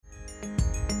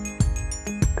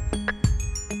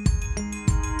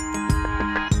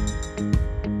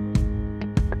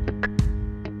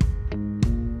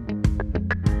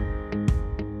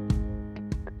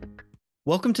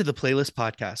Welcome to the Playlist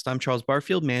Podcast. I'm Charles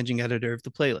Barfield, managing editor of the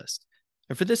Playlist.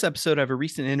 And for this episode, I have a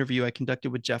recent interview I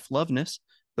conducted with Jeff Loveness,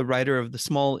 the writer of the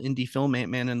small indie film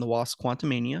Ant-Man and the Wasp: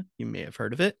 Quantumania. You may have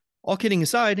heard of it. All kidding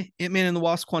aside, Ant-Man and the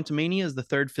Wasp: Quantumania is the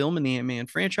third film in the Ant-Man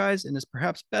franchise and is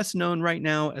perhaps best known right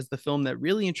now as the film that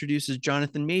really introduces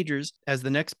Jonathan Majors as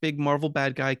the next big Marvel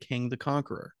bad guy, Kang the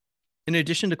Conqueror. In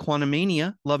addition to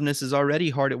Quantumania, Loveness is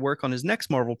already hard at work on his next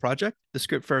Marvel project, the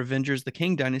script for Avengers: The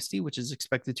Kang Dynasty, which is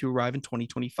expected to arrive in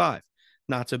 2025.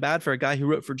 Not so bad for a guy who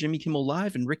wrote for Jimmy Kimmel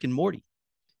Live and Rick and Morty.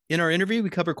 In our interview,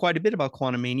 we cover quite a bit about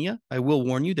Quantumania. I will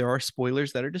warn you, there are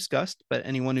spoilers that are discussed, but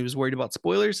anyone who is worried about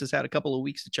spoilers has had a couple of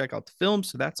weeks to check out the film,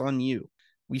 so that's on you.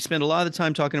 We spend a lot of the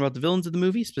time talking about the villains of the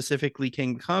movie, specifically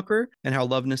Kang the Conqueror, and how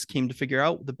Loveness came to figure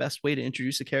out the best way to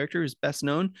introduce a character who's best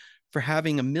known for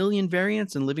having a million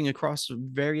variants and living across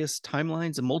various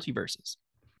timelines and multiverses.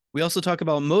 We also talk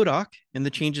about MODOK and the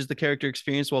changes the character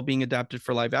experienced while being adapted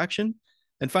for live action.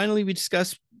 And finally, we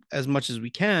discuss as much as we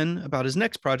can about his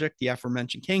next project, the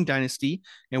aforementioned Kang Dynasty,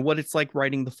 and what it's like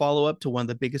writing the follow-up to one of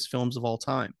the biggest films of all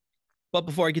time. But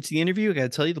before I get to the interview, I got to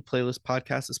tell you the Playlist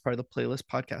Podcast is part of the Playlist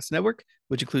Podcast Network,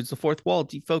 which includes The Fourth Wall,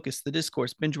 Deep Focus, The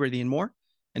Discourse, Bingeworthy, and more.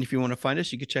 And if you want to find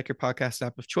us, you can check your podcast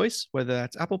app of choice, whether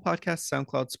that's Apple Podcasts,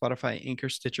 SoundCloud, Spotify, Anchor,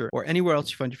 Stitcher, or anywhere else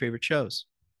you find your favorite shows.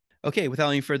 Okay, without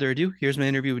any further ado, here's my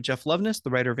interview with Jeff Loveness, the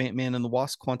writer of Ant-Man and the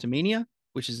Wasp: Quantumania,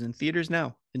 which is in theaters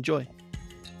now. Enjoy.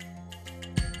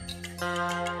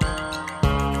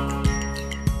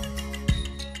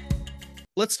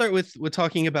 Let's start with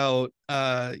talking about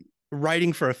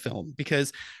writing for a film,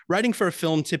 because writing for a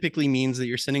film typically means that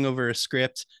you're sending over a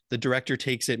script, the director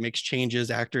takes it, makes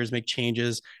changes, actors make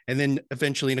changes, and then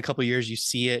eventually in a couple of years you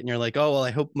see it and you're like, oh, well,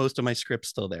 I hope most of my script's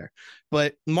still there.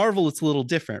 But Marvel, it's a little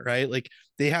different, right? Like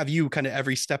they have you kind of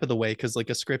every step of the way, because like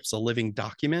a script's a living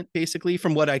document, basically,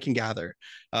 from what I can gather.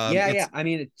 Yeah. I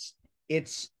mean,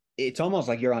 it's almost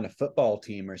like you're on a football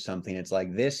team or something. It's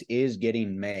like this is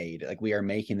getting made. Like we are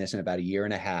making this in about a year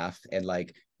and a half, and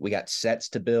like we got sets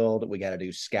to build. We got to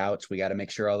do scouts. We got to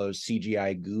make sure all those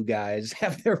CGI goo guys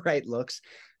have their right looks.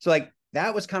 So like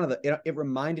that was kind of it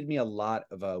reminded me a lot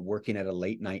of working at a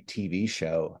late night TV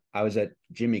show. I was at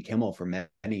Jimmy Kimmel for many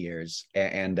years,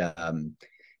 and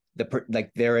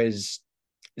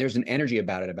there's an energy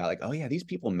about it, about like, oh yeah, these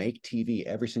people make TV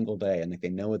every single day and like they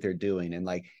know what they're doing, and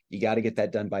like you got to get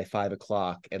that done by 5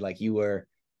 o'clock, and like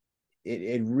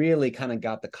it really kind of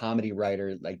got the comedy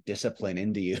writer like discipline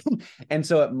into you. And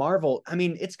so at Marvel, I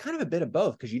mean, it's kind of a bit of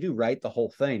both, because you do write the whole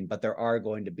thing, but there are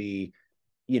going to be,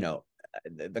 you know,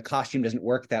 the costume doesn't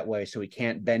work that way, so he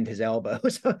can't bend his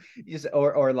elbows.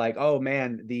 or like, oh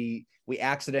man, we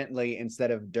accidentally, instead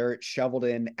of dirt, shoveled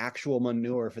in actual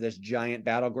manure for this giant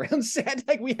battleground set.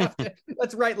 Like we have to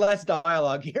let's write less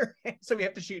dialogue here, so we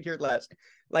have to shoot here less.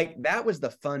 Like that was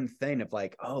the fun thing of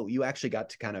like, oh, you actually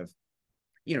got to kind of,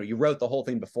 you wrote the whole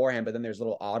thing beforehand, but then there's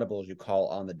little audibles you call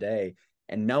on the day,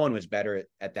 and no one was better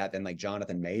at that than like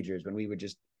Jonathan Majors. When we would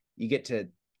just, you get to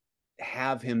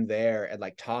have him there and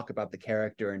like talk about the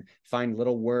character and find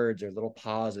little words or little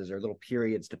pauses or little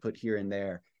periods to put here and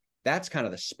there. That's kind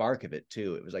of the spark of it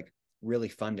too. It was like really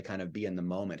fun to kind of be in the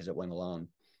moment as it went along.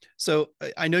 So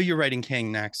I know you're writing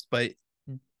Kang next, but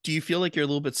do you feel like you're a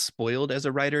little bit spoiled as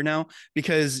a writer now?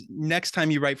 Because next time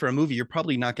you write for a movie, you're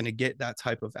probably not going to get that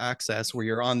type of access where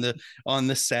you're on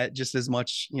the set just as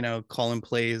much, calling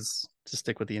plays, to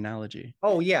stick with the analogy.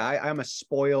 Oh yeah, I'm a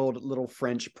spoiled little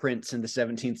French prince in the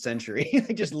 17th century,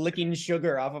 just licking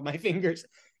sugar off of my fingers.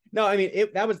 No, I mean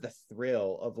that was the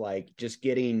thrill of like just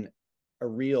getting a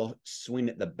real swing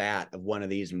at the bat of one of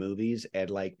these movies,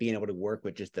 and like being able to work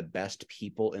with just the best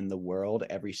people in the world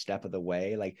every step of the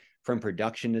way, like from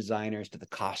production designers to the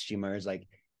costumers. Like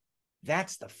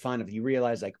that's the fun of, you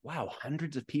realize like, wow,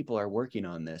 hundreds of people are working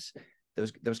on this.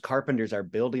 Those carpenters are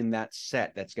building that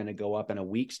set that's going to go up in a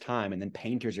week's time, and then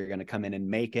painters are going to come in and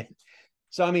make it.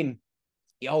 So I mean,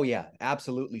 oh yeah,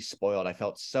 absolutely spoiled. I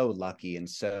felt so lucky and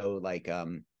so like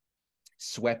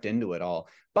swept into it all.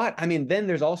 But I mean, then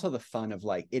there's also the fun of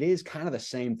like, it is kind of the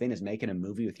same thing as making a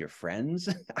movie with your friends.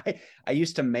 I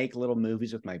used to make little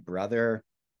movies with my brother,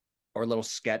 or little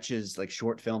sketches, like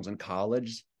short films in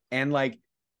college, and like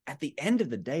at the end of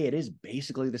the day, it is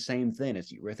basically the same thing.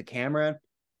 It's you with a camera.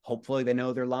 Hopefully they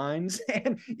know their lines,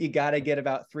 and you got to get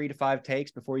about 3 to 5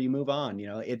 takes before you move on.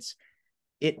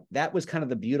 That was kind of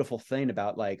the beautiful thing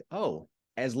about like, oh,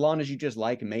 as long as you just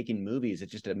like making movies,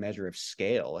 it's just a measure of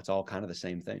scale. It's all kind of the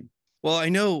same thing. Well, I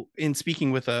know in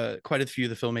speaking with quite a few of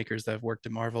the filmmakers that have worked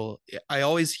at Marvel, I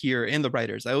always hear, and the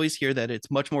writers, I always hear that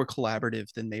it's much more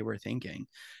collaborative than they were thinking.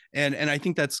 And I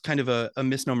think that's kind of a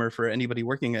misnomer for anybody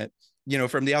working at,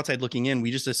 from the outside looking in, we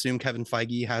just assume Kevin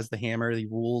Feige has the hammer, he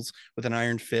rules with an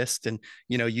iron fist, and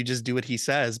you just do what he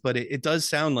says. But it does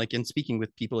sound like, in speaking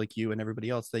with people like you and everybody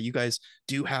else, that you guys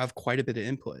do have quite a bit of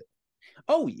input.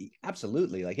 Oh,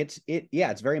 absolutely. Like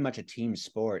yeah, it's very much a team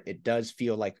sport. It does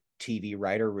feel like TV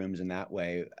writer rooms in that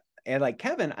way. And like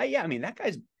Kevin, I mean, that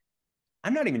guy's,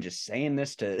 I'm not even just saying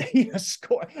this to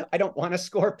score. I don't want to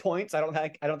score points. I don't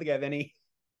think I have any,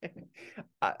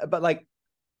 but like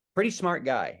pretty smart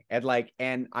guy.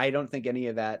 And I don't think any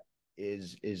of that he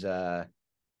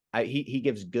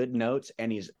gives good notes,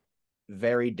 and he's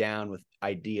very down with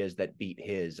ideas that beat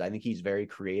his. I think he's very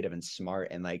creative and smart,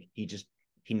 and like he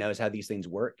knows how these things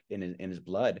work in his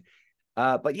blood.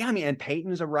 But yeah, I mean, and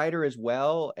Peyton's a writer as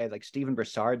well. And like Stephen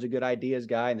Broussard's a good ideas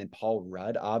guy, and then Paul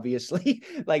Rudd obviously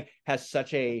like has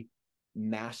such a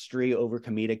mastery over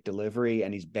comedic delivery,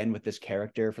 and he's been with this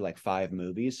character for like 5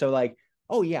 movies. So like,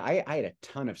 oh yeah, I had a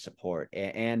ton of support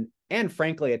and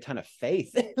frankly a ton of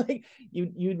faith. Like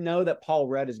you know that Paul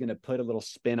Rudd is going to put a little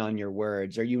spin on your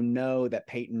words, or that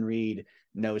Peyton Reed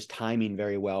knows timing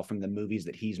very well from the movies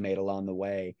that he's made along the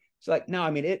way. So like, no,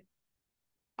 I mean it.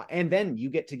 And then you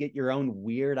get to get your own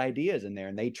weird ideas in there,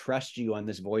 and they trust you on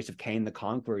this voice of Kang the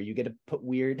Conqueror. You get to put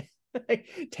weird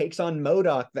takes on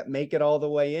MODOK that make it all the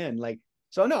way in. Like,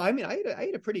 so no, I mean, I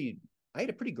had a pretty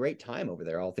great time over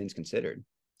there, all things considered.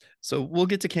 So we'll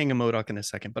get to Kang and MODOK in a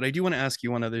second, but I do want to ask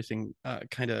you one other thing,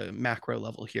 kind of macro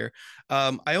level here.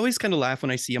 I always kind of laugh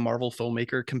when I see a Marvel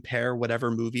filmmaker compare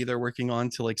whatever movie they're working on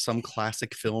to like some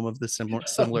classic film of the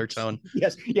similar tone.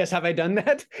 Yes. Have I done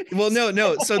that? Well,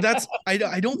 no. So I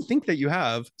don't think that you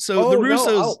have. So the Oh no,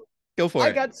 Russos, go for I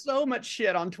it. got so much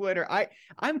shit on Twitter.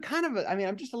 I'm kind of I mean,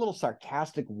 I'm just a little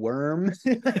sarcastic worm.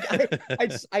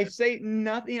 I say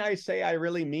nothing I say I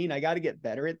really mean. I got to get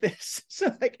better at this.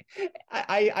 So like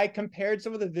I compared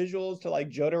some of the visuals to like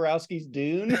Jodorowsky's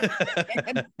Dune,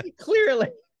 and clearly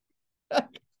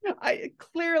I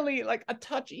clearly like a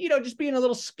touch, just being a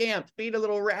little scamp, being a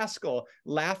little rascal,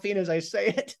 laughing as I say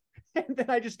it. And then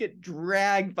I just get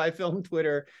dragged by film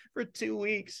Twitter for 2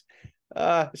 weeks.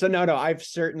 So no, I've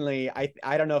certainly,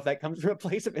 I don't know if that comes from a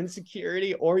place of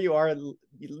insecurity, or you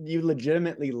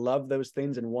legitimately love those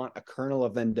things and want a kernel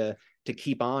of them to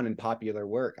keep on in popular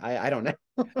work. I don't know.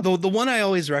 The one I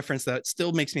always reference that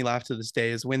still makes me laugh to this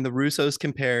day is when the Russos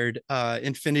compared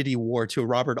Infinity War to a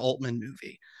Robert Altman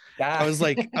movie. I Ah, was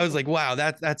like, wow,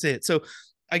 that's it. So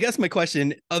I guess my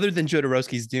question, other than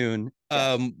Jodorowsky's Dune,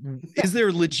 yes. is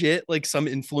there legit like some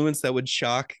influence that would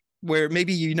shock where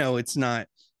maybe it's not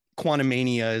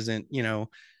Quantumania isn't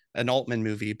an Altman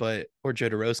movie, but or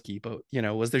Jodorowsky, but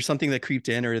was there something that creeped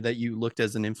in or that you looked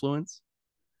as an influence?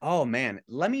 Oh man,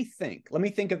 let me think. Let me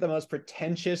think of the most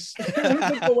pretentious. Let me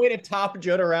think of a way to top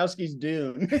Jodorowsky's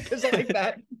Dune, because like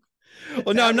that.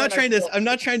 Well, no, That one I feel. I'm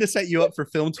not trying to set you up for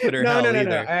film Twitter No, no, hell no,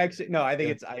 no. either. I actually no. I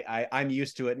think Yeah. it's I'm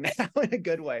used to it now in a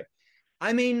good way.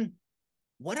 I mean,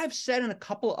 what I've said in a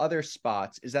couple other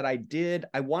spots is that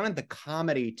I wanted the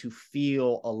comedy to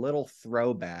feel a little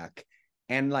throwback,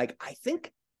 and like I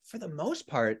think for the most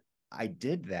part I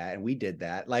did that, and we did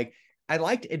that. Like I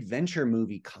liked adventure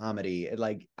movie comedy.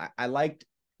 Like I liked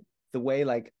the way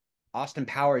like Austin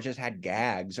Powers just had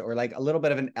gags, or like a little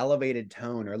bit of an elevated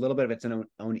tone, or a little bit of its own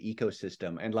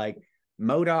ecosystem. And like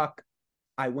MODOK,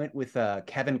 I went with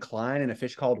Kevin Kline and A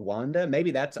Fish Called Wanda.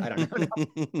 Maybe that's, I don't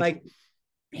know. Like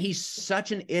he's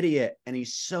such an idiot, and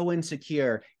he's so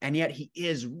insecure, and yet he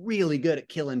is really good at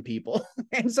killing people.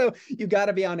 And so you got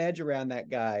to be on edge around that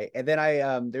guy. And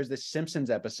then there's this Simpsons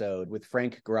episode with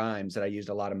Frank Grimes that I used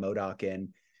a lot of MODOK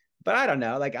in. But I don't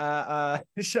know, like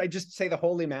should I just say the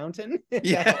Holy Mountain to help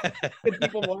Yeah.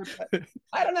 people more?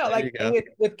 I don't know, There like, you go.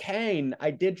 with Kane,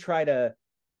 I did try to,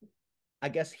 I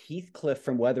guess, Heathcliff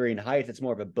from Wuthering Heights. It's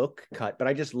more of a book cut, but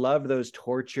I just love those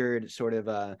tortured sort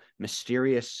of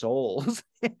mysterious souls.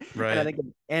 And I Right. think,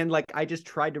 and like I just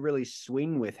tried to really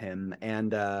swing with him.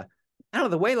 And I don't know,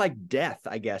 the way like death,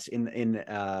 I guess, in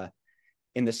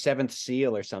the Seventh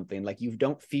Seal or something, like you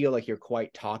don't feel like you're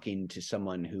quite talking to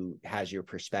someone who has your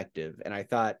perspective. And I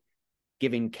thought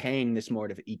giving Kang this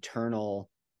more of eternal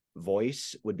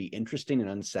voice would be interesting and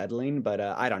unsettling, but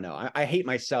I don't know. I hate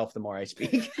myself the more I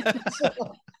speak.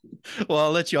 So, Well,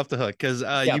 I'll let you off the hook because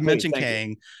yeah, you please, mentioned thank you.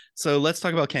 Kang. So let's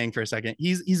talk about Kang for a second.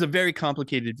 He's a very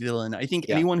complicated villain. I think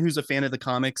Yeah. anyone who's a fan of the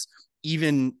comics,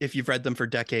 even if you've read them for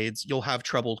decades, you'll have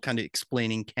trouble kind of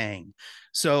explaining Kang.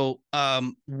 So,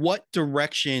 what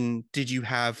direction did you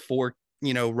have for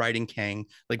writing Kang?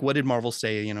 Like, what did Marvel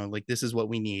say? Like, this is what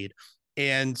we need.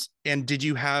 And did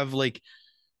you have like,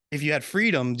 if you had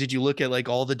freedom, did you look at like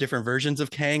all the different versions of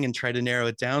Kang and try to narrow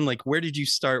it down? Like, where did you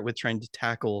start with trying to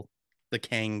tackle the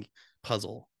Kang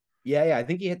puzzle? Yeah, I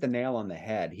think you hit the nail on the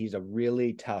head. He's a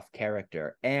really tough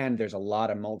character, and there's a lot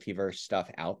of multiverse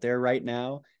stuff out there right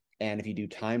now. And if you do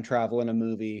time travel in a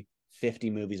movie, 50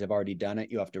 movies have already done it.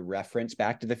 You have to reference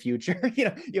Back to the Future. You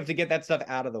have to get that stuff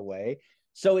out of the way.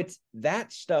 So it's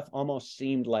that stuff almost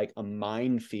seemed like a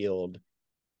minefield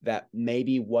that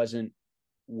maybe wasn't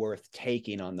worth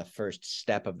taking on the first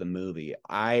step of the movie.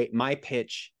 My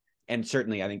pitch, and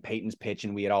certainly I think Peyton's pitch,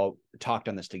 and we had all talked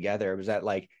on this together, was that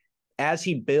like as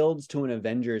he builds to an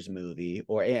Avengers movie,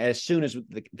 or as soon as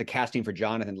the casting for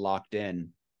Jonathan locked in,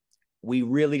 we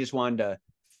really just wanted to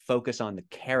focus on the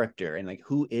character and like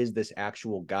who is this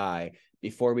actual guy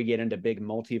before we get into big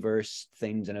multiverse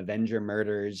things and Avenger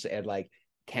murders and like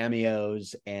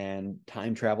cameos and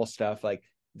time travel stuff. Like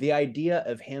the idea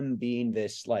of him being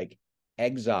this like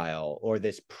exile or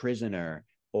this prisoner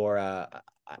or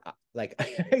like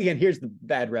again, here's the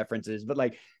bad references, but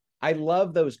like I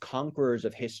love those conquerors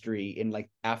of history in like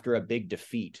after a big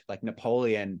defeat, like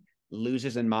Napoleon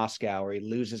loses in Moscow or he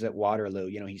loses at Waterloo.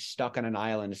 He's stuck on an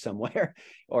island somewhere,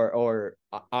 or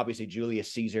obviously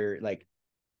Julius Caesar like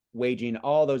waging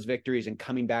all those victories and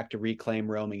coming back to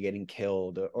reclaim Rome and getting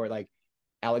killed, or like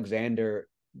Alexander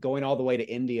going all the way to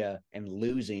India and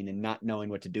losing and not knowing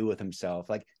what to do with himself.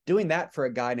 Like doing that for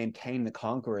a guy named Kang the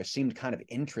Conqueror seemed kind of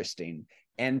interesting,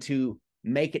 and to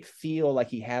make it feel like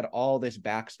he had all this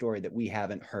backstory that we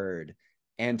haven't heard,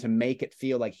 and to make it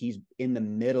feel like he's in the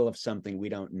middle of something we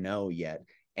don't know yet.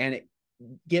 And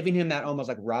giving him that almost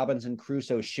like Robinson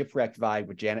Crusoe shipwrecked vibe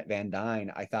with Janet Van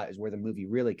Dyne, I thought is where the movie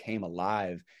really came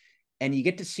alive. And you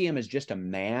get to see him as just a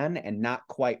man and not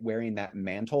quite wearing that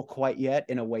mantle quite yet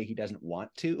in a way he doesn't want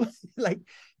to. Like,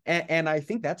 and I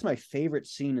think that's my favorite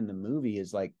scene in the movie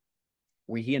is like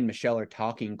where he and Michelle are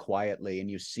talking quietly and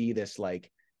you see this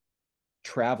like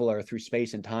traveler through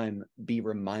space and time be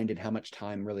reminded how much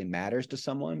time really matters to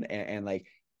someone, and like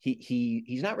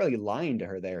he's not really lying to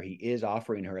her there. He is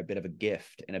offering her a bit of a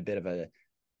gift and a bit of a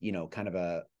kind of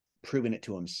a proving it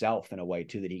to himself in a way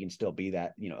too, that he can still be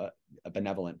that a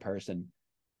benevolent person.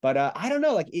 But I don't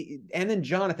know, like and then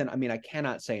Jonathan, I mean, I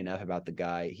cannot say enough about the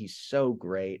guy. He's so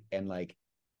great, and like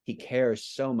he cares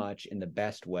so much in the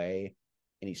best way,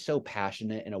 and he's so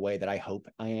passionate in a way that I hope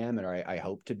I am, and I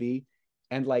hope to be.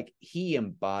 And like he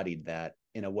embodied that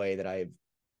in a way that I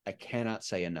cannot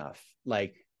say enough.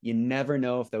 Like you never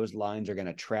know if those lines are going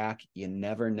to track. You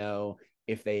never know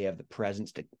if they have the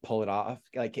presence to pull it off.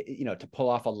 Like, to pull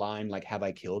off a line like, have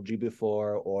I killed you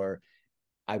before? Or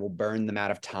I will burn them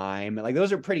out of time. Like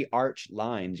those are pretty arch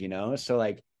lines, So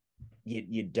like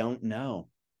you don't know.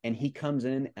 And he comes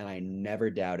in and I never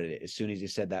doubted it. As soon as he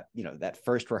said that, that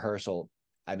first rehearsal,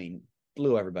 I mean,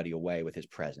 blew everybody away with his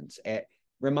presence. It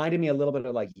reminded me a little bit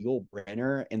of like Yul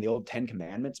Brynner in the old Ten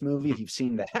Commandments movie, if you've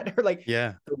seen that, or like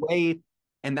Yeah. the way.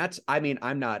 And that's, I mean,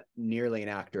 I'm not nearly an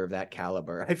actor of that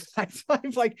caliber.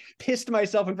 I've like pissed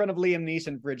myself in front of Liam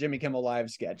Neeson for a Jimmy Kimmel Live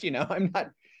sketch. I'm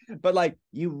not, but like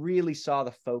you really saw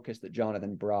the focus that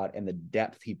Jonathan brought and the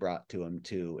depth he brought to him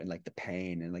too, and like the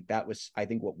pain, and like that was, I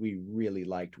think, what we really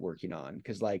liked working on,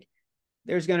 because like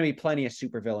there's going to be plenty of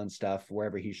supervillain stuff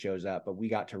wherever he shows up, but we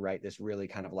got to write this really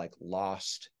kind of like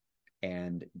lost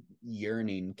and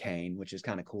yearning Kane, which is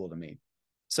kind of cool to me.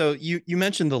 So you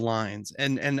mentioned the lines,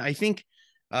 and I think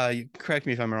correct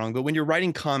me if I'm wrong, but when you're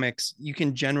writing comics, you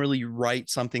can generally write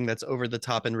something that's over the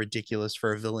top and ridiculous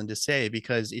for a villain to say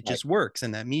because it just works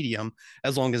in that medium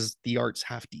as long as the art's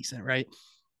half decent, right?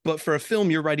 But for a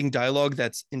film, you're writing dialogue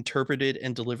that's interpreted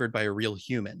and delivered by a real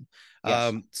human.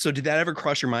 Yes. So did that ever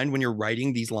cross your mind when you're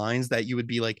writing these lines that you would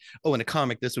be like, oh, in a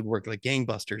comic, this would work like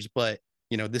gangbusters, but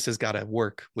this has got to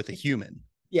work with a human?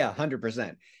 Yeah,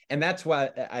 100%. And that's why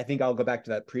I think I'll go back to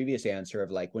that previous answer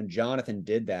of like when Jonathan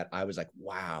did that, I was like,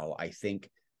 wow, I think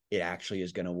it actually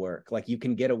is going to work. Like you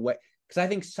can get away, because I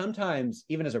think sometimes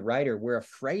even as a writer, we're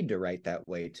afraid to write that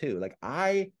way too. Like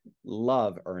I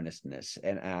love earnestness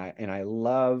and I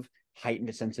love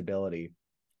heightened sensibility.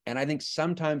 And I think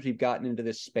sometimes we've gotten into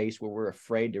this space where we're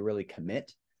afraid to really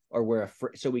commit, or we're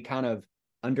afraid, so we kind of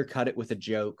undercut it with a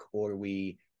joke, or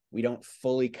we don't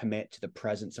fully commit to the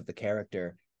presence of the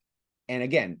character. And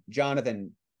again,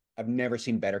 Jonathan, I've never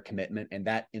seen better commitment, and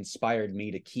that inspired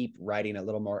me to keep writing a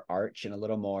little more arch and a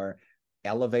little more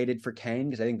elevated for Kang,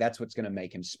 because I think that's what's going to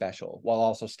make him special, while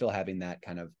also still having that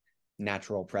kind of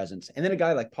natural presence. And then a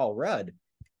guy like Paul Rudd,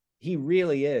 he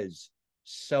really is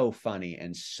so funny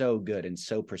and so good and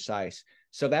so precise.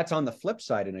 So that's on the flip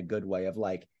side in a good way of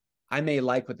like, I may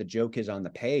like what the joke is on the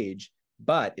page,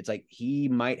 but it's like he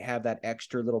might have that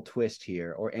extra little twist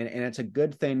here, or and it's a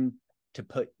good thing to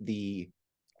put the,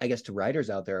 I guess, to writers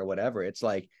out there or whatever. It's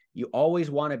like you always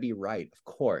want to be right, of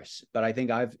course, but I think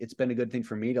it's been a good thing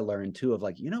for me to learn too of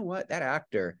like, you know what, that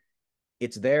actor,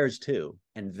 it's theirs too,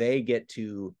 and they get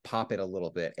to pop it a little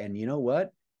bit. And you know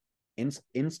what?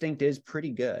 Instinct is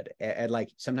pretty good. And like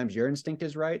sometimes your instinct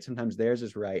is right, sometimes theirs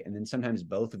is right, and then sometimes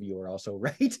both of you are also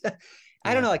right.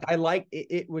 I don't Yeah. know. Like I like it,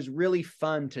 it was really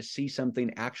fun to see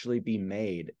something actually be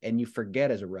made, and you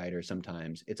forget as a writer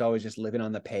sometimes it's always just living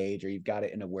on the page, or you've got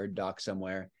it in a Word doc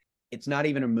somewhere. It's not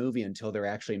even a movie until they're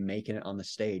actually making it on the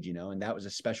stage, you know. And that was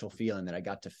a special feeling that I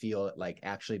got to feel it like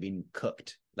actually being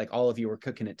cooked, like all of you were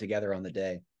cooking it together on the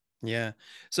day. Yeah.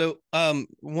 So,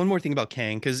 one more thing about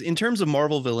Kang, because in terms of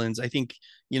Marvel villains, I think,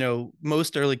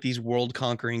 most are like these world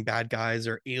conquering bad guys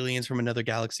or aliens from another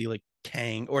galaxy, like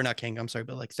Kang, or not Kang, I'm sorry,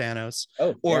 but like Thanos,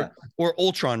 Oh or yeah.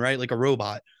 Ultron, right? Like a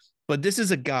robot. But this is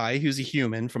a guy who's a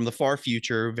human from the far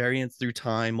future, variance through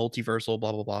time, multiversal,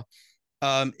 blah blah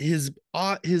blah.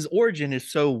 His origin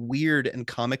is so weird and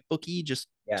comic booky. Just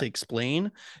Yeah. to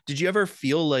explain, did you ever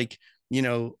feel like,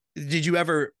 did you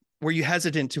ever, were you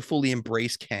hesitant to fully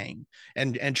embrace Kang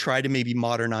and try to maybe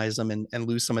modernize them and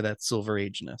lose some of that silver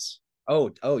ageness?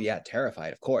 Oh yeah,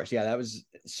 terrified, of course. Yeah, that was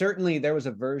certainly, there was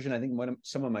a version, I think one of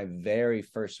some of my very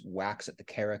first whacks at the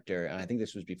character, and I think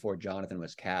this was before Jonathan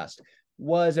was cast,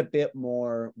 was a bit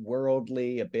more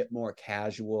worldly, a bit more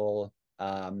casual,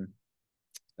 a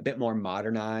bit more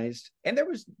modernized. And there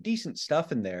was decent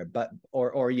stuff in there, but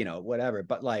or you know, whatever.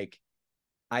 But like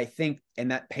I think,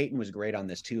 and that Peyton was great on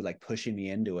this too, like pushing me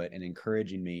into it and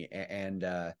encouraging me. And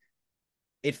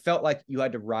it felt like you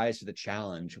had to rise to the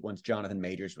challenge once Jonathan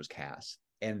Majors was cast.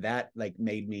 And that like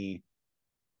made me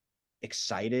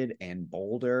excited and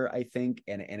bolder, I think.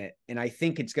 And I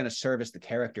think it's going to service the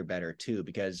character better too,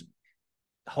 because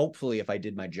hopefully if I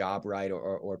did my job right,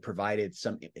 or provided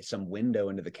some window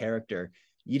into the character,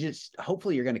 you just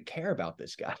hopefully you're going to care about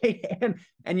this guy.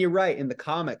 And you're right, in the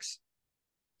comics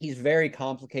he's very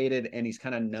complicated and he's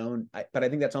kind of known, but I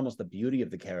think that's almost the beauty of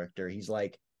the character. He's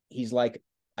like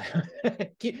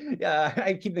yeah,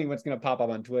 I keep thinking what's going to pop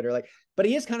up on Twitter, like, but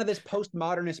he is kind of this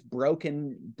postmodernist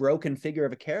broken figure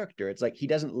of a character. It's like he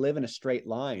doesn't live in a straight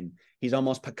line. He's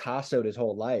almost Picassoed his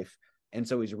whole life, and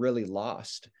so he's really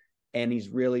lost. And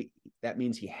that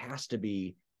means he has to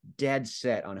be dead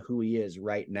set on who he is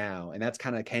right now, and that's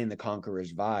kind of Kane the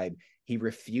Conqueror's vibe. He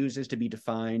refuses to be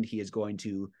defined. He is going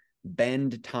to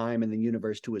bend time and the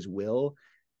universe to his will.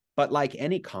 But like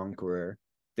any conqueror,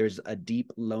 there's a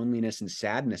deep loneliness and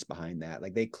sadness behind that.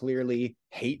 Like they clearly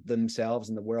hate themselves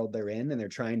and the world they're in, and they're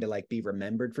trying to like be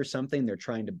remembered for something. They're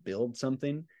trying to build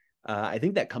something. I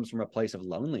think that comes from a place of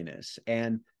loneliness.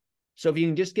 And so if you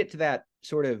can just get to that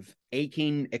sort of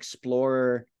aching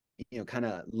explorer, you know, kind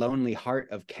of lonely heart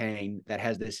of Kang that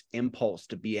has this impulse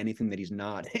to be anything that he's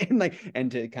not, and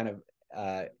to kind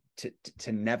of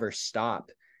to never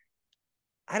stop.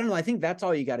 I don't know. I think that's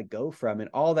all you got to go from, and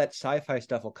all that sci-fi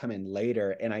stuff will come in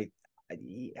later. And I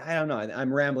don't know.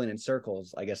 I'm rambling in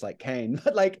circles, I guess, like Kane,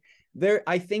 but like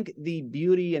I think the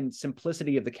beauty and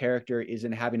simplicity of the character is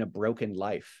in having a broken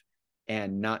life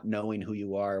and not knowing who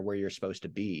you are, where you're supposed to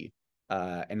be.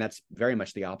 And that's very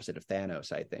much the opposite of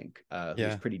Thanos, I think, who's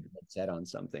Yeah. pretty dead set on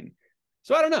something.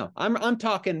 So I don't know. I'm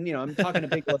talking, I'm talking a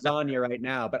big lasagna right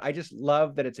now, but I just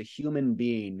love that it's a human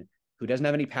being who doesn't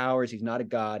have any powers. He's not a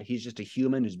god. He's just a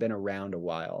human who's been around a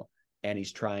while, and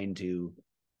he's trying to,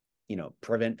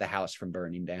 prevent the house from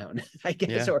burning down, I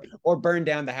guess, Yeah. or burn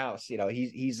down the house.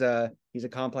 He's a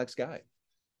complex guy.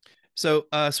 So,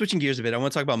 switching gears a bit, I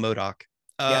want to talk about Modoc.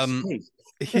 Yes, Um, please.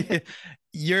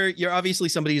 you're obviously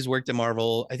somebody who's worked at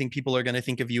Marvel. I think people are going to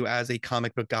think of you as a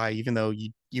comic book guy, even though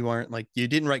you aren't, like, you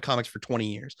didn't write comics for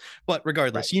 20 years. But Right.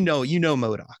 regardless, you know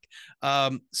Modoc.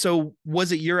 So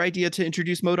was it your idea to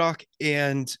introduce Modoc?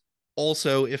 And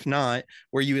also, if not,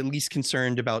 were you at least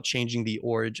concerned about changing the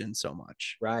origin so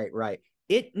much? Right.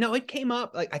 It came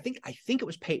up, like I think it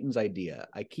was Peyton's idea.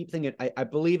 I keep thinking I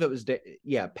believe it was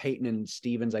Peyton and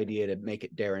Steven's idea to make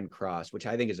it Darren Cross, which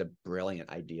I think is a brilliant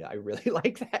idea. I really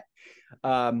like that.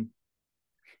 Um,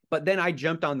 but then I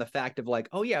jumped on the fact of like,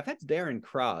 oh yeah, if that's Darren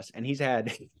Cross and he's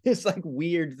had this like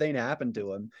weird thing happen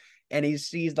to him, and he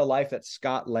sees the life that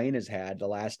Scott Lane has had the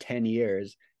last 10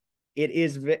 years,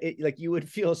 like you would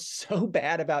feel so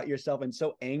bad about yourself and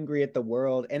so angry at the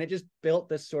world. And it just built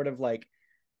this sort of like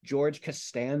George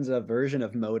Costanza version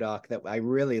of Modoc that I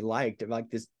really liked. Like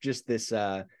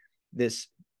this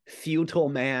futile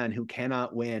man who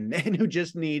cannot win and who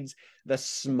just needs the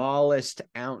smallest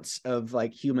ounce of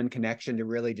like human connection to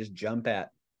really just jump at.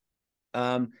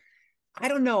 I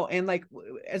don't know. And like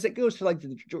as it goes to like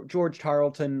the George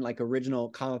Tarleton like original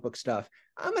comic book stuff,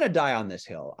 I'm gonna die on this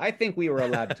hill. I think we were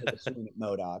allowed to take a swing at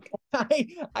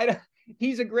MODOK.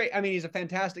 He's a great. I mean, he's a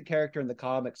fantastic character in the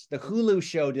comics. The Hulu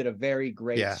show did a very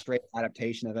great Yeah. straight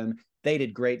adaptation of him. They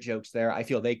did great jokes there. I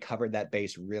feel they covered that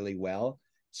base really well.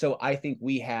 So I think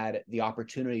we had the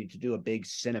opportunity to do a big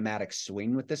cinematic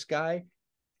swing with this guy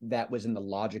that was in the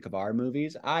logic of our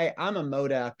movies. I'm a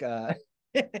MODOK.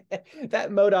 That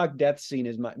MODOK death scene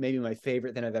is maybe my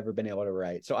favorite thing I've ever been able to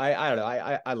write. So I don't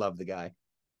know. I love the guy.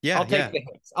 Yeah, I'll take yeah. the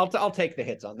hits. I'll take the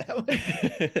hits on that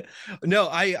one. No,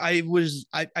 I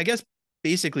guess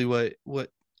basically what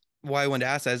why I wanted to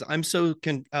ask that is I'm so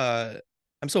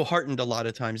heartened a lot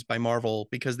of times by Marvel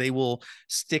because they will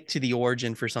stick to the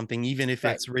origin for something even if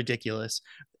Right, it's ridiculous.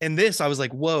 And this I was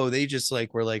like, whoa, they just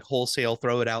like were like wholesale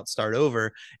throw it out, start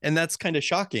over. And that's kind of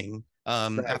shocking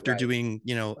right, after right. doing,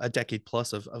 a decade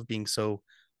plus of being so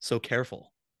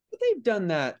careful. But they've done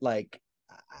that like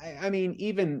I mean,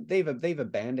 even they've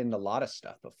abandoned a lot of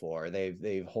stuff before.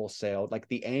 They've wholesaled like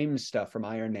the AIM stuff from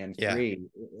Iron Man Yeah. 3,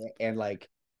 and like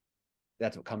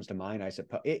that's what comes to mind, I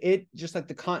suppose. It just like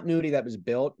the continuity that was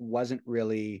built wasn't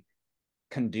really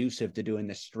conducive to doing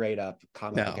this straight up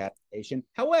comic book No. adaptation.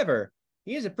 However,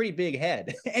 he is a pretty big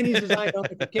head and he's designed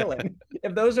only for killing.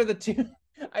 If those are the two,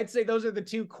 I'd say those are the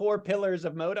two core pillars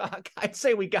of MODOK. I'd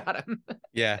say we got him.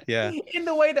 Yeah, yeah. In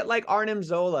the way that like Arnim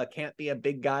Zola can't be a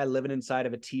big guy living inside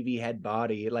of a TV head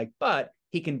body, like, but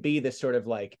he can be this sort of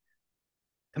like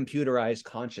computerized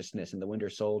consciousness in the Winter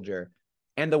Soldier,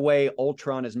 and the way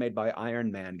Ultron is made by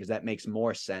Iron Man, because that makes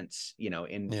more sense,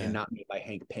 in Yeah. not made by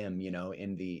Hank Pym,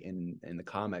 in the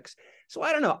comics. So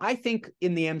I don't know. I think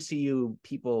in the MCU,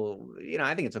 people,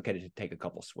 I think it's okay to take a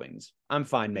couple swings. I'm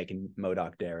fine making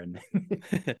MODOK Darren.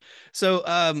 So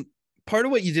part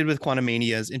of what you did with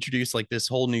Quantumania is introduce like this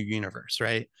whole new universe,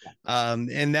 right?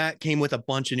 And that came with a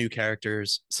bunch of new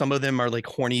characters. Some of them are like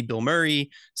horny Bill Murray,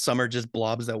 some are just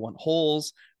blobs that want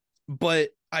holes. But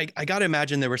I gotta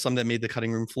imagine there were some that made the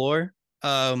cutting room floor.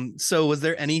 So was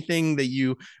there anything that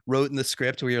you wrote in the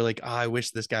script where you're like, I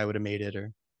wish this guy would have made it,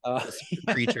 or uh, this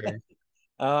creature?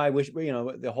 I wish,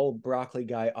 the whole broccoli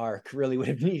guy arc really would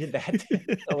have needed that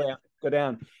to go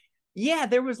down. Yeah,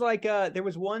 there was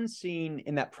one scene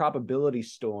in that probability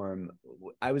storm.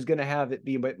 I was gonna have it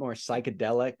be a bit more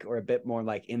psychedelic or a bit more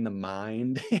like in the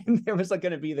mind. And there was like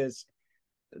gonna be this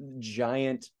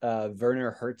giant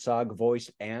Werner Herzog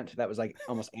voiced ant that was like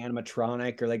almost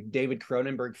animatronic or like David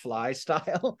Cronenberg fly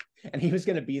style. And he was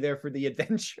gonna be there for the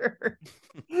adventure.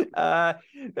 uh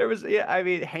there was, yeah, I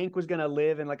mean, Hank was gonna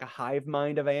live in like a hive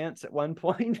mind of ants at one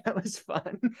point. That was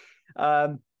fun.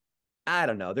 um I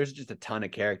don't know. There's just a ton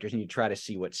of characters, and you try to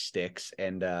see what sticks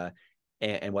and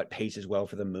what paces well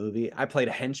for the movie. I played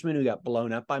a henchman who got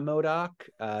blown up by MODOK.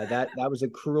 That was a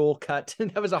cruel cut.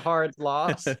 That was a hard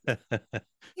loss. I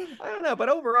don't know, but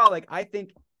overall, like I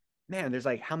think, man, there's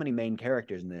like how many main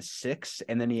characters in this? 6,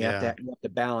 and then Yeah. you have to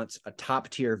balance a top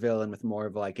tier villain with more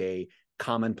of like a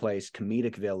commonplace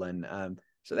comedic villain.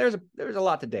 So there's a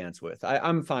lot to dance with.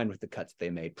 I'm fine with the cuts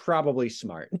they made. Probably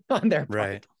smart on their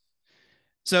Right. part.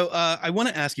 So I want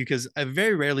to ask you because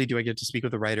very rarely do I get to speak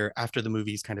with a writer after the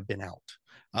movie's kind of been out.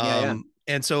 Yeah, yeah.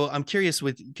 And so I'm curious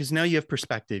with because now you have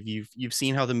perspective. You've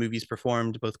seen how the movie's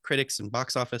performed, both critics and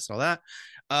box office and all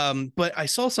that. But I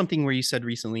saw something where you said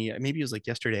recently, maybe it was like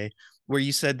yesterday, where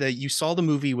you said that you saw the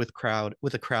movie with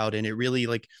a crowd, and it really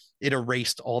like it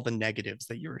erased all the negatives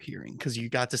that you were hearing because you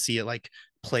got to see it like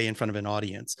play in front of an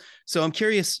audience. So I'm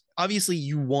curious, obviously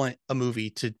you want a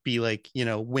movie to be like,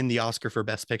 win the Oscar for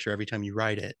best picture every time you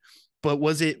write it. But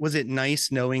was it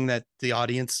nice knowing that the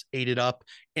audience ate it up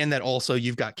and that also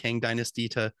you've got Kang Dynasty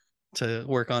to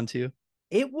work on too?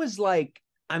 It was like,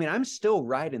 I mean, I'm still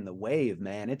riding the wave,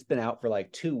 man. It's been out for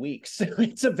like 2 weeks. So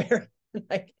it's a very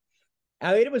like,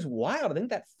 I mean, it was wild. I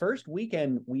think that first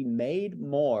weekend we made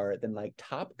more than like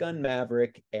Top Gun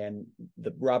Maverick and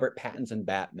the Robert Pattinson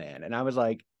Batman. And I was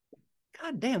like,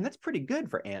 God damn, that's pretty good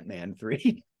for Ant-Man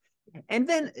 3. And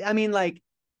then, I mean, like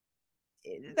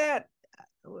that,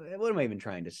 what am I even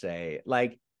trying to say?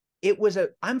 Like,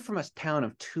 I'm from a town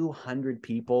of 200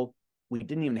 people. We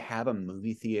didn't even have a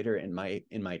movie theater in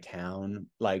my town.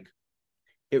 Like,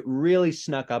 it really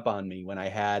snuck up on me when I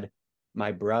had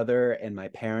my brother and my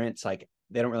parents. Like,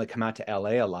 they don't really come out to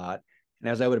LA a lot. And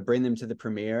as I would bring them to the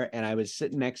premiere, and I was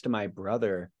sitting next to my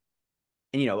brother,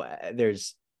 and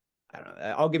there's, I don't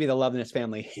know, I'll give you the Loveness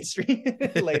family history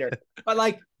later. But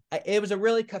like, it was a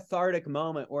really cathartic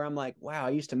moment where I'm like, wow, I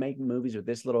used to make movies with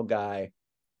this little guy.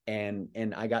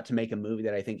 and I got to make a movie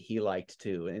that I think he liked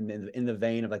too, and in the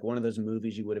vein of like one of those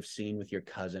movies you would have seen with your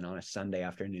cousin on a Sunday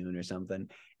afternoon or something.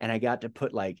 And I got to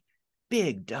put like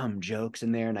big dumb jokes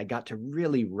in there, and I got to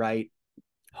really write,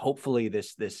 hopefully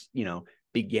this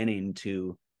beginning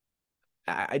to.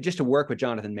 I just to work with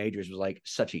Jonathan Majors was like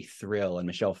such a thrill, and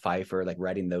Michelle Pfeiffer, like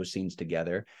writing those scenes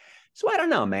together. So I don't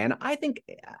know, man. I think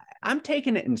I'm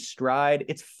taking it in stride.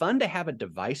 It's fun to have a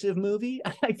divisive movie.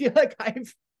 I feel like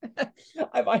I've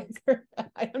either,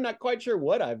 I'm not quite sure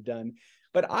what I've done,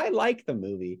 but I like the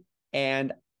movie,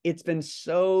 and it's been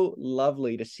so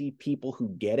lovely to see people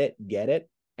who get it,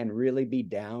 and really be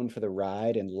down for the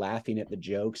ride and laughing at the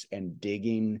jokes and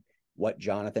digging what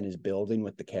Jonathan is building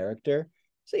with the character.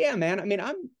 So yeah, man. I mean,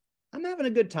 I'm having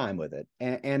a good time with it,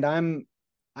 and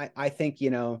I think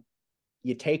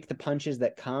you take the punches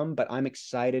that come, but I'm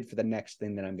excited for the next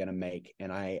thing that I'm gonna make,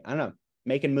 and I don't know.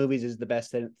 Making movies is the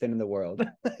best thing in the world.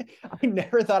 I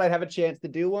never thought I'd have a chance to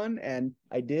do one, and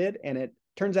I did, and it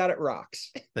turns out it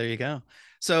rocks. There you go.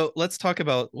 So let's talk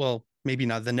about, well, maybe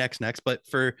not the next, but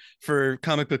for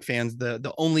comic book fans,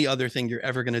 the only other thing you're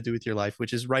ever going to do with your life,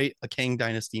 which is write a Kang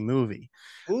Dynasty movie.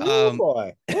 Ooh Um,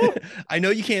 boy. I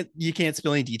know you can't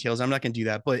spill any details. I'm not going to do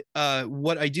that. But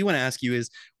what I do want to ask you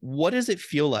is, what does it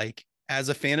feel like as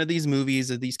a fan of these movies,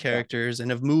 of these Yeah. characters,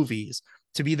 and of movies,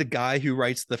 to be the guy who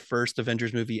writes the first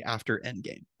Avengers movie after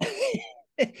Endgame?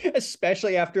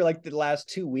 Especially after like the last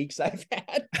 2 weeks I've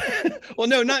had. Well,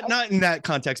 no, not in that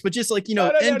context, but just like,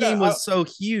 No. Endgame was so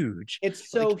huge,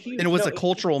 It's so like, and it huge. was No, a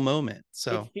cultural moment. it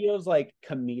So feels like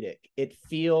comedic. It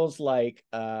feels like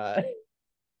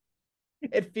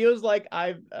it feels like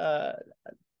I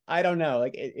don't know.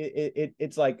 Like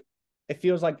it's like it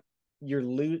feels like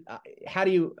you're how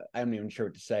do you I'm not even sure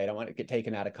what to say. I don't want to get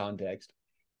taken out of context.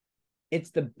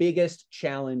 It's the biggest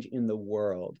challenge in the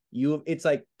world. It's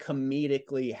like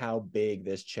comedically how big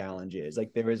this challenge is.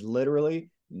 Like there is literally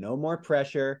no more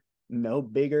pressure, no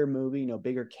bigger movie, no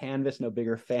bigger canvas, no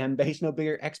bigger fan base, no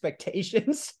bigger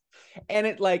expectations. And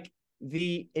it like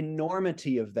the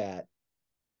enormity of that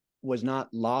was not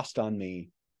lost on me,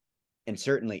 and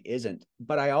certainly isn't.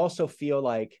 But I also feel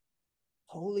like,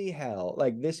 holy hell,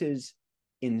 like this is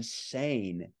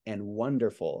insane and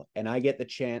wonderful. And I get the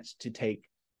chance to take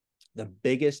the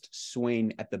biggest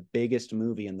swing at the biggest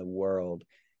movie in the world.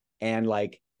 And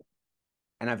like,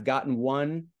 and I've gotten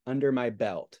one under my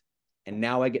belt, and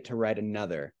now I get to write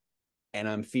another. And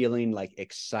I'm feeling like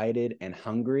excited and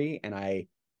hungry. And I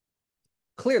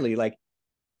clearly like,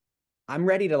 I'm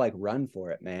ready to like run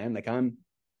for it, man. Like I'm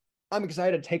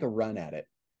excited to take a run at it.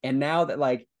 And now that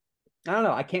like I don't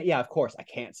know, I can't, yeah, of course I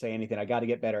can't say anything. I got to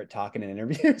get better at talking in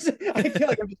interviews. I feel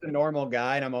like I'm just a normal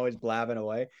guy and I'm always blabbing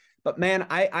away. But man,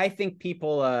 I think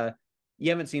people you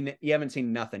haven't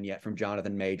seen nothing yet from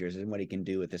Jonathan Majors and what he can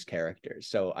do with his characters.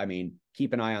 So I mean,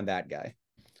 keep an eye on that guy.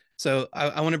 so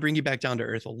I want to bring you back down to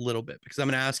earth a little bit, because I'm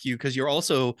going to ask you, because you're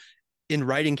also in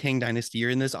writing Kang Dynasty,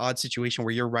 you're in this odd situation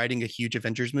where you're writing a huge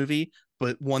Avengers movie,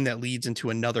 but one that leads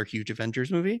into another huge Avengers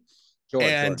movie. Sure.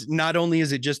 And not only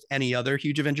is it just any other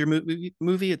huge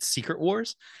movie, it's Secret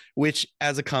Wars, which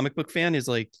as a comic book fan is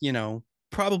like,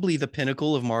 probably the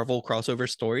pinnacle of Marvel crossover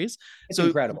stories. It's So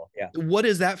incredible. Yeah. what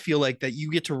does that feel like, that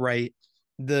you get to write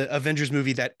the Avengers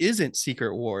movie that isn't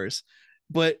Secret Wars?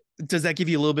 But does that give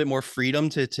you a little bit more freedom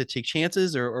to take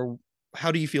chances, or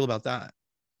how do you feel about that?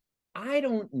 I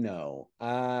don't know.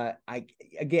 I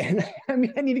again, I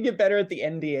mean, I need to get better at the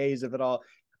NDAs of it all.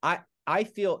 I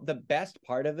feel the best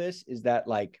part of this is that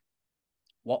like,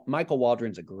 well, Michael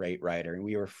Waldron's a great writer, and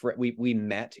we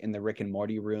met in the Rick and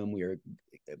Morty room.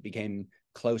 Became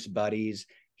close buddies.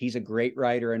 He's a great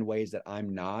writer in ways that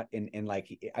I'm not, and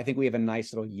like I think we have a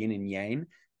nice little yin and yang.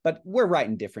 But we're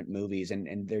writing different movies,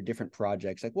 and they're different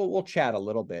projects. Like we'll chat a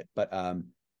little bit, but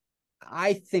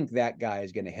I think that guy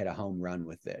is going to hit a home run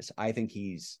with this. I think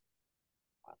he's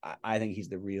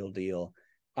the real deal.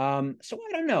 So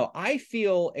I don't know. I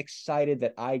feel excited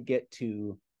that I get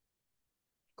to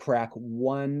crack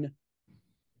one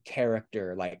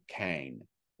character like Kang.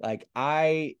 Like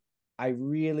I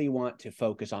really want to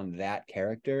focus on that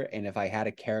character. And if I had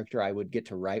a character I would get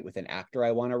to write with an actor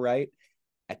I want to write,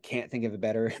 I can't think of a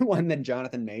better one than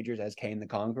Jonathan Majors as Kang the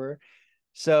Conqueror.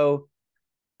 So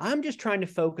I'm just trying to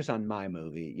focus on my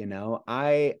movie.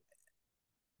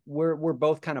 We're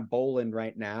both kind of bowling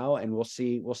right now, and we'll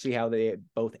see how they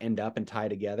both end up and tie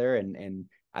together. And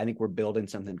I think we're building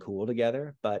something cool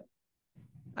together. But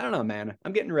I don't know, man.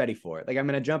 I'm getting ready for it. Like I'm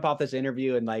gonna jump off this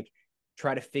interview and like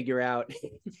try to figure out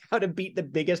how to beat the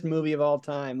biggest movie of all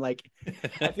time. Like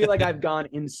I feel like I've gone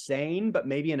insane, but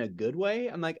maybe in a good way.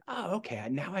 I'm like, oh, okay.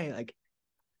 Now I like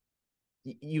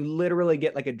you literally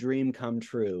get like a dream come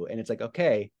true, and it's like,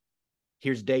 okay,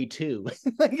 here's day two.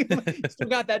 Like, still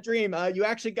got that dream. You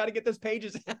actually got to get those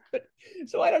pages out.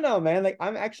 So I don't know, man. Like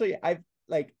I've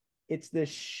like, it's this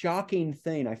shocking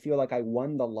thing. I feel like I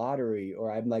won the lottery,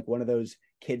 or I'm like one of those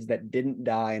kids that didn't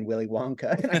die in Willy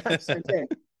Wonka, and I got sent in.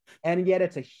 And yet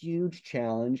it's a huge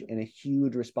challenge and a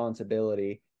huge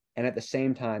responsibility. And at the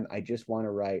same time, I just want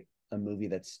to write a movie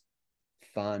that's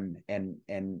fun and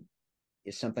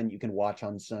is something you can watch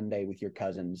on Sunday with your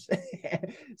cousins.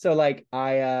 So like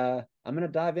I'm gonna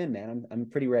dive in, man. I'm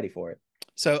pretty ready for it.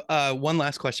 So, one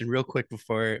last question, real quick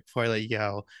before I let you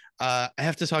go. I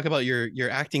have to talk about your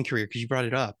acting career because you brought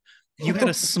it up. You had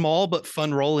a small but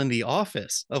fun role in The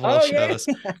Office of all Oh yeah. shows,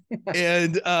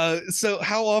 and so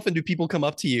how often do people come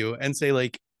up to you and say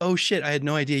like, "Oh shit, I had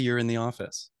no idea you're in The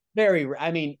Office"? Very,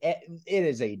 I mean, it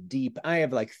is a deep, I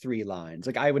have like three lines.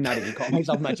 Like, I would not even call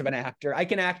myself much of an actor. I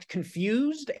can act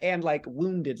confused and like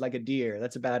wounded like a deer.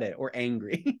 That's about it. Or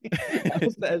angry.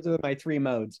 Those are my three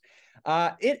modes.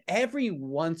 It every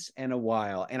once in a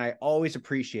while, and I always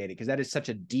appreciate it because that is such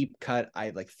a deep cut. I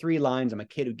have like three lines. I'm a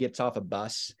kid who gets off a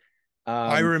bus.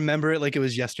 I Um, remember it like it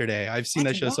was yesterday. I've seen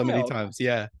that's that show so many wild. times.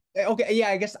 Yeah. Okay, yeah,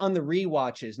 I guess on the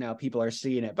rewatches now people are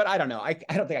seeing it, but I don't know. I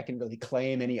don't think I can really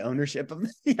claim any ownership of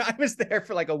it. I was there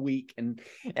for like a week and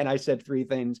I said three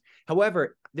things.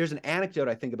 However, there's an anecdote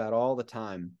I think about all the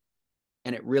time,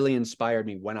 and it really inspired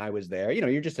me when I was there.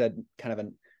 You're just a kind of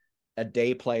a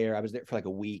day player. I was there for like a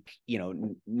week,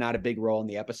 not a big role in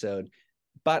the episode,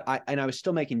 but I was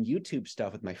still making YouTube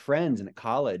stuff with my friends and at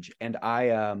college, and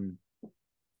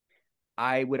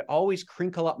I would always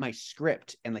crinkle up my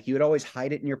script, and like you would always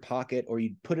hide it in your pocket or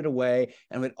you'd put it away,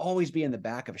 and it would always be in the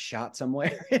back of a shot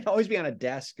somewhere. It'd always be on a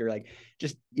desk or like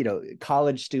just,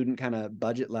 college student kind of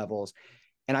budget levels.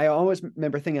 And I always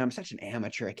remember thinking, I'm such an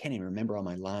amateur. I can't even remember all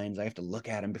my lines. I have to look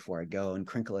at them before I go and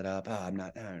crinkle it up. Oh, I'm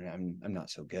not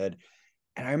so good.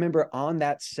 And I remember on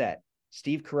that set,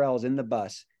 Steve Carell's in the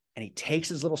bus and he takes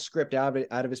his little script out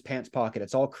of his pants pocket.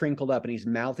 It's all crinkled up and he's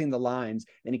mouthing the lines.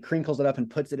 Then he crinkles it up and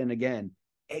puts it in again.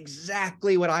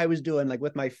 Exactly what I was doing, like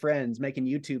with my friends making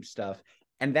YouTube stuff.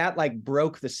 And that like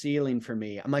broke the ceiling for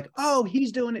me. I'm like, oh,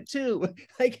 he's doing it too.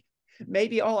 Like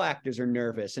maybe all actors are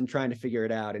nervous and trying to figure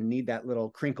it out and need that little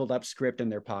crinkled up script in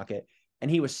their pocket. And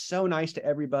he was so nice to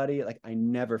everybody. Like I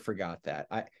never forgot that.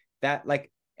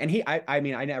 And I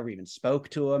mean, I never even spoke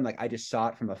to him. Like I just saw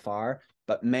it from afar.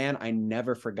 But man, I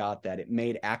never forgot that. It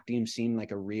made acting seem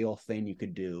like a real thing you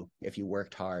could do if you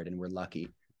worked hard and were lucky.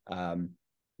 Um,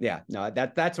 yeah, no,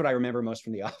 that's what I remember most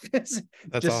from The Office.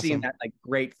 That's Just seeing awesome. that like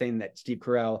great thing that Steve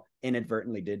Carell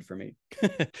inadvertently did for me.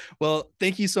 Well,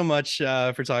 thank you so much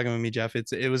for talking with me, Jeff.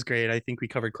 It was great. I think we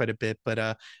covered quite a bit,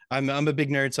 but I'm a big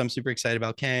nerd, so I'm super excited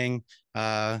about Kang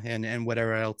and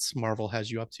whatever else Marvel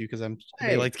has you up to because they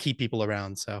Hey, like to keep people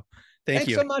around. So thank thanks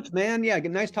you. so much, man. Yeah,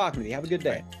 nice talking with you. Have a good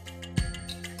All day.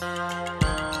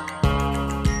 right.